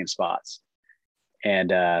exact same spots.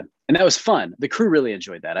 And that was fun. The crew really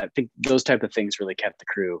enjoyed that. I think those type of things really kept the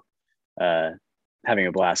crew having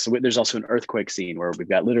a blast. So there's also an earthquake scene where we've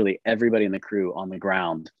got literally everybody in the crew on the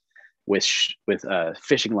ground with a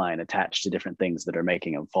fishing line attached to different things that are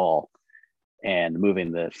making them fall and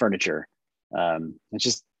moving the furniture. It's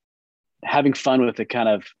just having fun with the kind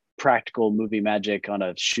of practical movie magic on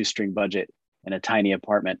a shoestring budget in a tiny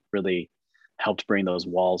apartment really helped bring those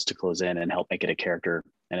walls to close in and help make it a character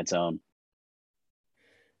in its own.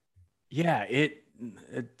 Yeah,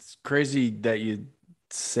 it's crazy that you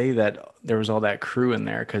say that there was all that crew in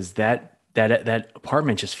there, because that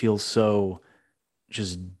apartment just feels so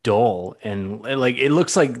just dull, and like it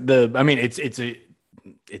looks like I mean it's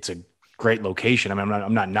a great location. I mean,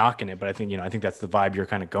 I'm not knocking it, but I think that's the vibe you're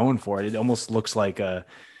kind of going for. It almost looks like a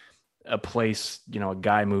place, a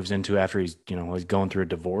guy moves into after he's going through a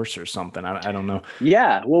divorce or something. I don't know.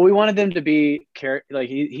 Yeah, well, we wanted them to be like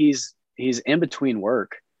he's in between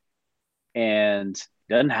work and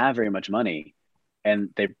doesn't have very much money,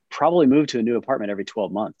 and they probably move to a new apartment every 12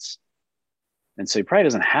 months, and so he probably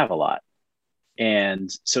doesn't have a lot. And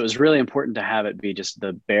so it was really important to have it be just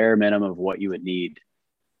the bare minimum of what you would need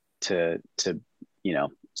to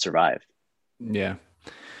survive. Yeah.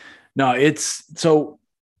 No, so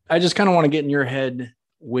I just kind of want to get in your head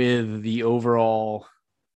with the overall,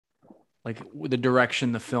 like the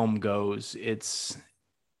direction the film goes. It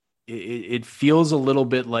feels a little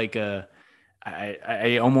bit like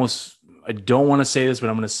I don't want to say this, but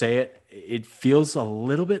I'm going to say it. It feels a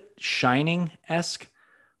little bit Shining-esque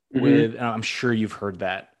with, I'm sure you've heard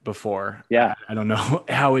that before. Yeah. I don't know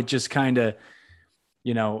how it just kind of,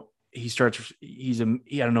 I don't know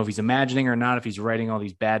if he's imagining or not, if he's writing all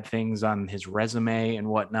these bad things on his resume and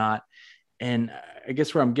whatnot. And I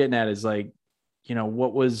guess where I'm getting at is like,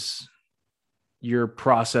 what was your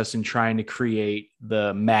process in trying to create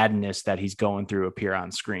the madness that he's going through appear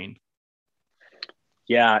on screen?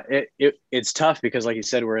 Yeah, it's tough because, like you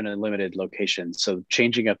said, we're in a limited location. So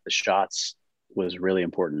changing up the shots was really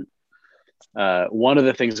important. One of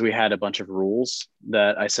the things, we had a bunch of rules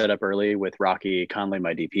that I set up early with Rocky Conley,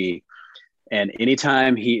 my DP. And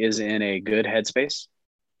anytime he is in a good headspace,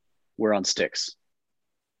 we're on sticks.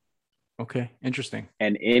 Okay, interesting.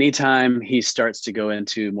 And anytime he starts to go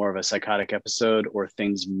into more of a psychotic episode or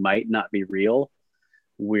things might not be real,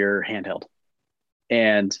 we're handheld.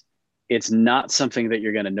 And it's not something that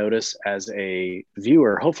you're going to notice as a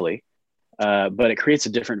viewer, hopefully, but it creates a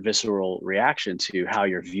different visceral reaction to how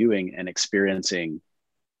you're viewing and experiencing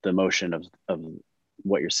the emotion of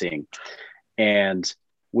what you're seeing. And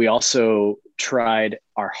we also tried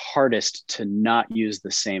our hardest to not use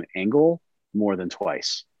the same angle more than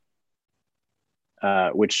twice,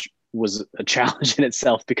 which was a challenge in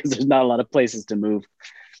itself because there's not a lot of places to move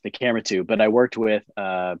the camera to. But I worked with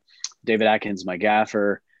David Atkins, my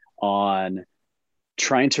gaffer, on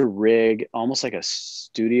trying to rig almost like a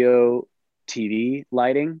studio TV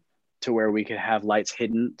lighting to where we could have lights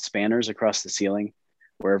hidden, spanners across the ceiling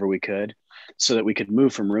wherever we could, so that we could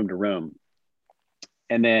move from room to room.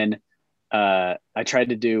 And then I tried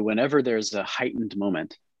to do, whenever there's a heightened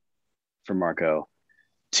moment for Marco,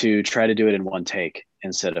 to try to do it in one take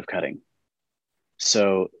instead of cutting.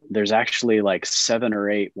 So there's actually like 7 or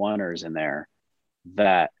 8 oneers in there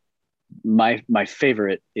that my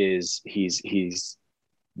favorite is he's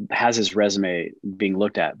has his resume being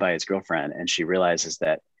looked at by his girlfriend, and she realizes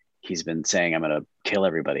that he's been saying, I'm going to kill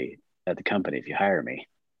everybody at the company if you hire me,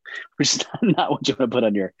 which is not what you want to put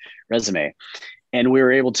on your resume. And we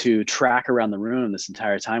were able to track around the room this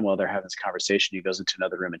entire time while they're having this conversation. He goes into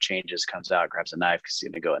another room and changes, comes out, grabs a knife because he's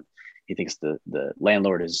going to go, and he thinks the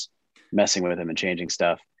landlord is messing with him and changing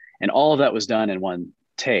stuff. And all of that was done in one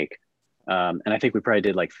take. And I think we probably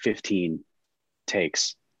did like 15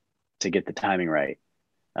 takes to get the timing right.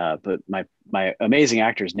 But my amazing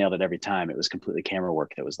actors nailed it every time. It was completely camera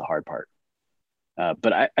work that was the hard part.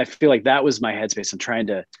 But I feel like that was my headspace. I'm trying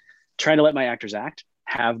to let my actors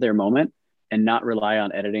have their moment, and not rely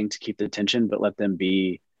on editing to keep the tension, but let them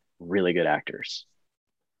be really good actors.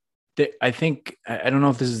 I think, I don't know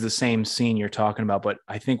if this is the same scene you're talking about, but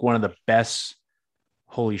I think one of the best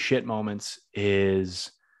holy shit moments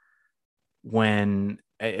is when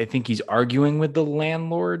I think he's arguing with the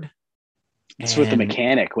landlord. It's with the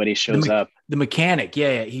mechanic when he shows up. The mechanic,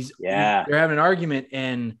 yeah. They're having an argument,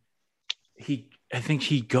 and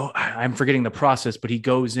I'm forgetting the process, but he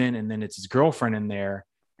goes in, and then it's his girlfriend in there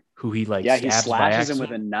who he he slashes him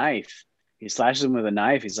with a knife. He slashes him with a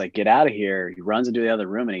knife. He's like, get out of here. He runs into the other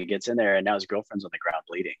room and he gets in there, and now his girlfriend's on the ground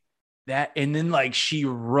bleeding. That, and then like she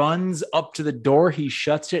runs up to the door, he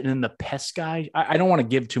shuts it, and then the pest guy, I don't want to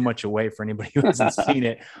give too much away for anybody who hasn't seen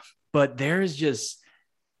it, but there's just,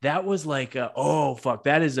 that was like oh fuck,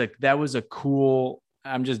 that was a cool,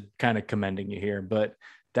 I'm just kind of commending you here, but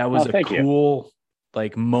that was a cool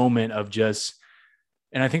like moment of just,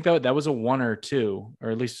 and I think that was a 1 or 2, or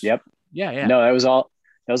at least yep. Yeah. No, that was all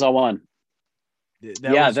one.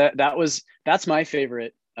 That's my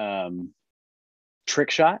favorite trick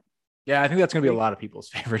shot. Yeah, I think that's going to be a lot of people's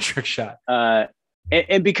favorite trick shot.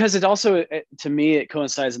 And because it also, to me, it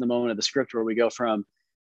coincides in the moment of the script where we go from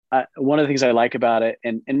one of the things I like about it,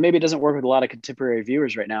 and maybe it doesn't work with a lot of contemporary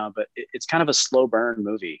viewers right now, but it's kind of a slow burn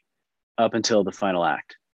movie up until the final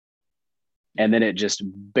act. And then it just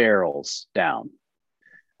barrels down.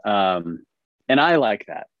 And I like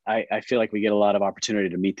that. I feel like we get a lot of opportunity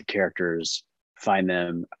to meet the characters, find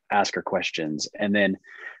them, ask her questions. And then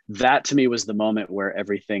that to me was the moment where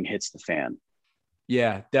everything hits the fan.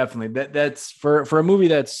 Yeah, definitely. That's for a movie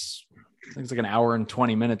that's, I think it's like an hour and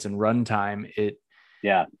 20 minutes in runtime.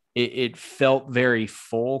 It felt very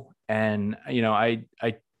full, and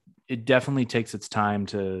it definitely takes its time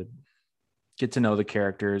to get to know the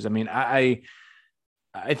characters. I mean, I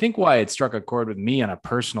think why it struck a chord with me on a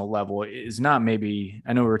personal level is not, maybe,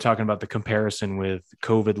 I know we were talking about the comparison with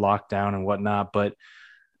COVID lockdown and whatnot, but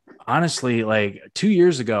honestly, like 2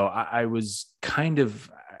 years ago, I was kind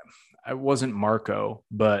of, I wasn't Marco,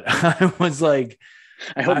 but I was like,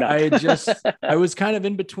 I hope not. I was kind of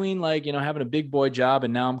in between, like, having a big boy job,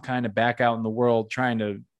 and now I'm kind of back out in the world trying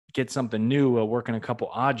to get something new, working a couple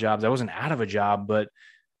odd jobs. I wasn't out of a job, but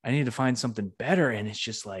I needed to find something better. And it's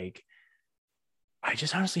just like, I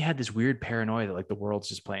just honestly had this weird paranoia that like the world's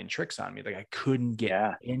just playing tricks on me. Like I couldn't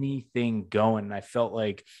get anything going. And I felt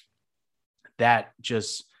like that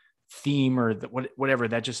just theme, or whatever,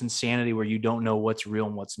 that just insanity where you don't know what's real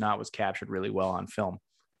and what's not, was captured really well on film.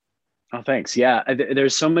 Oh, thanks. Yeah.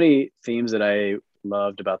 There's so many themes that I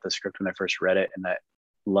loved about the script when I first read it, and I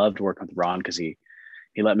loved working with Ron because he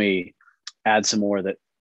let me add some more. That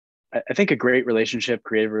I think a great relationship,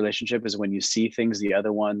 creative relationship, is when you see things the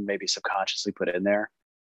other one maybe subconsciously put in there,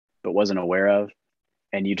 but wasn't aware of,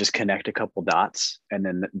 and you just connect a couple dots and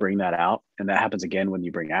then bring that out. And that happens again when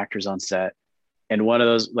you bring actors on set. And one of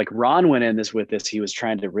those, like Ron went in with this, he was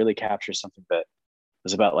trying to really capture something that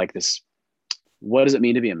was about like this, what does it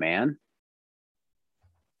mean to be a man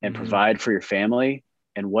and provide for your family?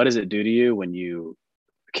 And what does it do to you when you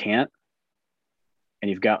can't? And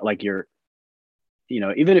you've got like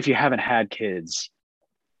even if you haven't had kids,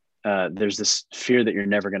 there's this fear that you're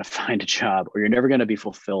never going to find a job, or you're never going to be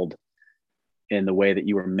fulfilled in the way that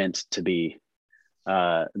you were meant to be,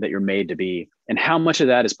 that you're made to be. And how much of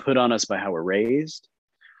that is put on us by how we're raised.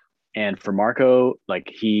 And for Marco, like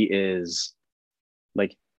he is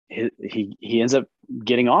like, he ends up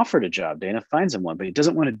getting offered a job. Dana finds him one, but he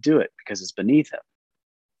doesn't want to do it because it's beneath him.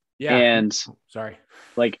 Yeah. And sorry,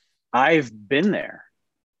 like I've been there.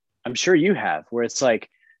 I'm sure you have, where it's like,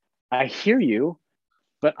 I hear you,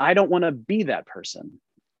 but I don't want to be that person.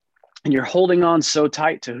 And you're holding on so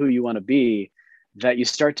tight to who you want to be that you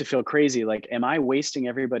start to feel crazy. Like, am I wasting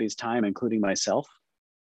everybody's time, including myself?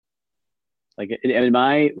 Like, am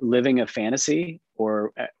I living a fantasy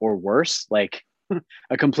or worse? Like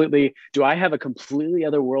do I have a completely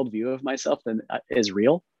other worldview of myself than is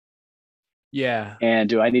real? Yeah. And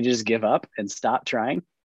do I need to just give up and stop trying?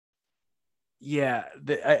 Yeah,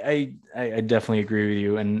 I definitely agree with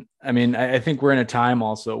you. And I mean, I think we're in a time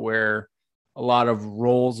also where a lot of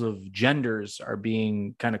roles of genders are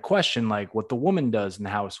being kind of questioned, like what the woman does in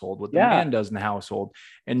the household, what the man does in the household.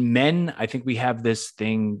 And men, I think we have this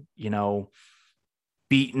thing,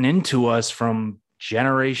 beaten into us from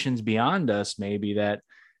generations beyond us, maybe, that,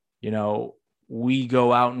 we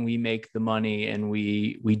go out and we make the money, and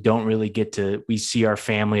we don't really we see our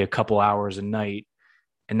family a couple hours a night,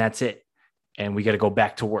 and that's it. And we got to go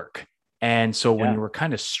back to work. And so when we're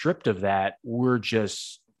kind of stripped of that, we're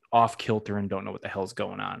just off kilter and don't know what the hell's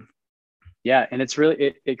going on. Yeah. And it's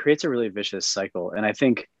really, it creates a really vicious cycle. And I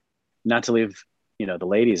think, not to leave, the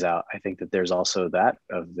ladies out, I think that there's also that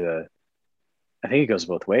I think it goes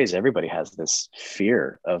both ways. Everybody has this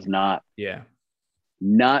fear of not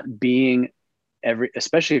being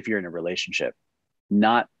especially if you're in a relationship,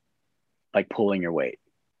 not like pulling your weight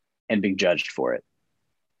and being judged for it.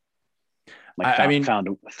 Like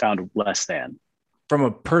found less than. From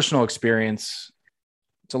a personal experience,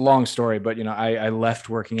 it's a long story, but I left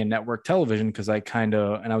working in network television because and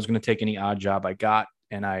I was going to take any odd job I got,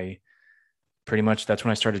 and I pretty much that's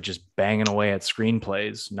when I started just banging away at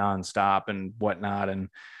screenplays nonstop and whatnot. And,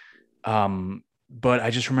 but I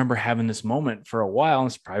just remember having this moment for a while. And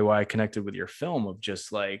it's probably why I connected with your film of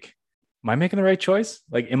just like, am I making the right choice?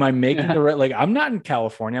 Like, am I making the right, like, I'm not in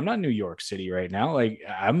California. I'm not in New York City right now. Like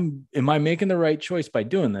am I making the right choice by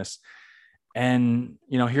doing this? And,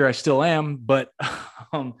 here I still am, but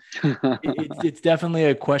it's definitely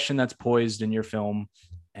a question that's poised in your film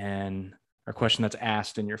and a question that's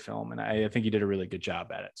asked in your film. And I think you did a really good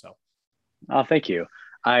job at it. So. Oh, thank you.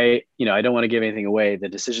 I don't want to give anything away. The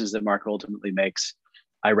decisions that Mark ultimately makes,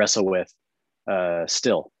 I wrestle with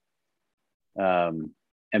still.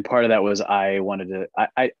 And part of that was I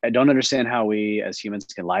don't understand how we as humans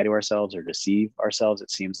can lie to ourselves or deceive ourselves.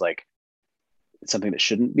 It seems like it's something that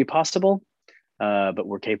shouldn't be possible, but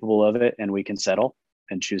we're capable of it, and we can settle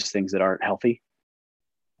and choose things that aren't healthy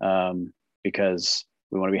because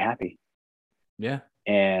we want to be happy. Yeah.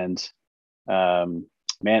 And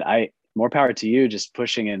man, more power to you, just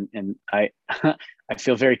pushing and I I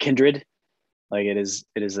feel very kindred. Like it is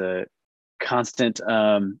a constant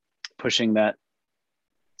pushing that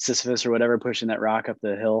Sisyphus or whatever, pushing that rock up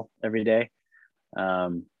the hill every day.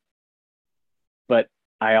 But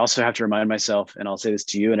I also have to remind myself, and I'll say this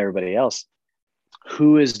to you and everybody else,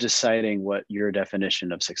 who is deciding what your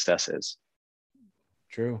definition of success is?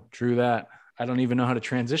 True that. I don't even know how to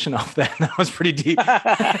transition off that. That was pretty deep.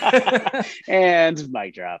 And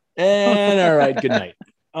mic drop. And all right, good night.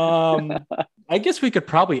 I guess we could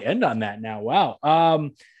probably end on that now.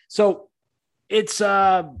 Wow. So it's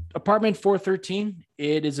Apartment 413.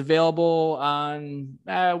 It is available on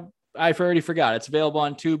I already forgot. It's available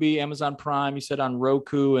on Tubi, Amazon Prime. You said on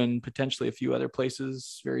Roku and potentially a few other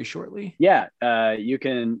places very shortly. Yeah, you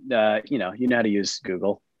can. You know how to use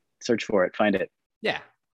Google. Search for it, find it. Yeah,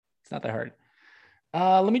 it's not that hard.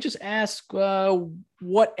 Let me just ask,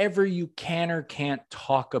 whatever you can or can't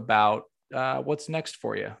talk about, what's next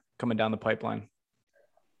for you coming down the pipeline?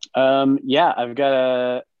 Yeah, I've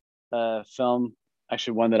got a film,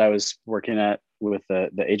 actually one that I was working at with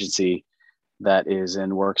the agency that is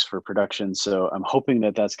in works for production. So I'm hoping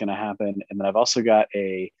that that's going to happen. And then I've also got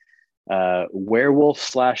a werewolf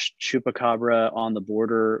 / chupacabra on the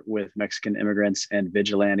border with Mexican immigrants and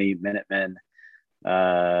vigilante Minutemen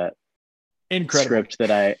Incredible script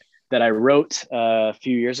that I wrote a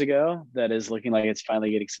few years ago that is looking like it's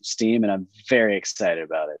finally getting some steam, and I'm very excited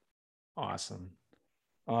about it. Awesome.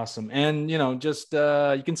 And just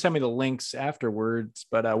you can send me the links afterwards,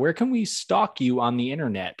 but where can we stalk you on the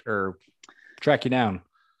internet or track you down?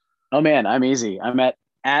 Oh man, I'm easy. I'm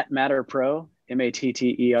at Matter Pro,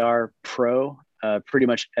 MATTER Pro, pretty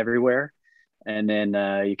much everywhere. And then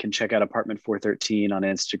you can check out Apartment 413 on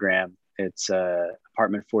Instagram. It's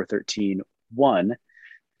Apartment 413 1,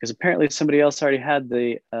 because apparently somebody else already had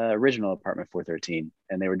the original Apartment 413,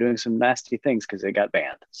 and they were doing some nasty things because they got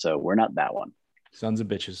banned. So we're not that one. Sons of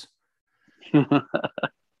bitches. All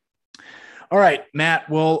right, Matt.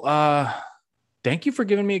 Well, thank you for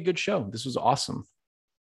giving me a good show. This was awesome.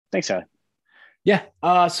 Thanks, Tyler. Yeah.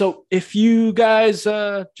 So if you guys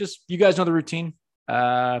you guys know the routine.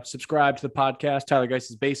 Subscribe to the podcast, Tyler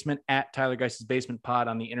Geiss's Basement, at Tyler Geiss's Basement Pod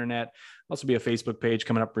on the internet. Also be a Facebook page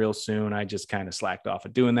coming up real soon. I just kind of slacked off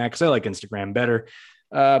of doing that because I like Instagram better.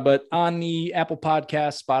 But on the Apple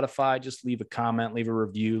Podcast, Spotify, just leave a comment, leave a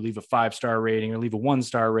review, leave a 5-star rating, or leave a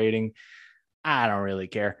 1-star rating. I don't really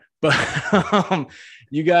care. But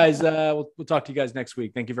you guys, we'll talk to you guys next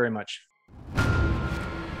week. Thank you very much.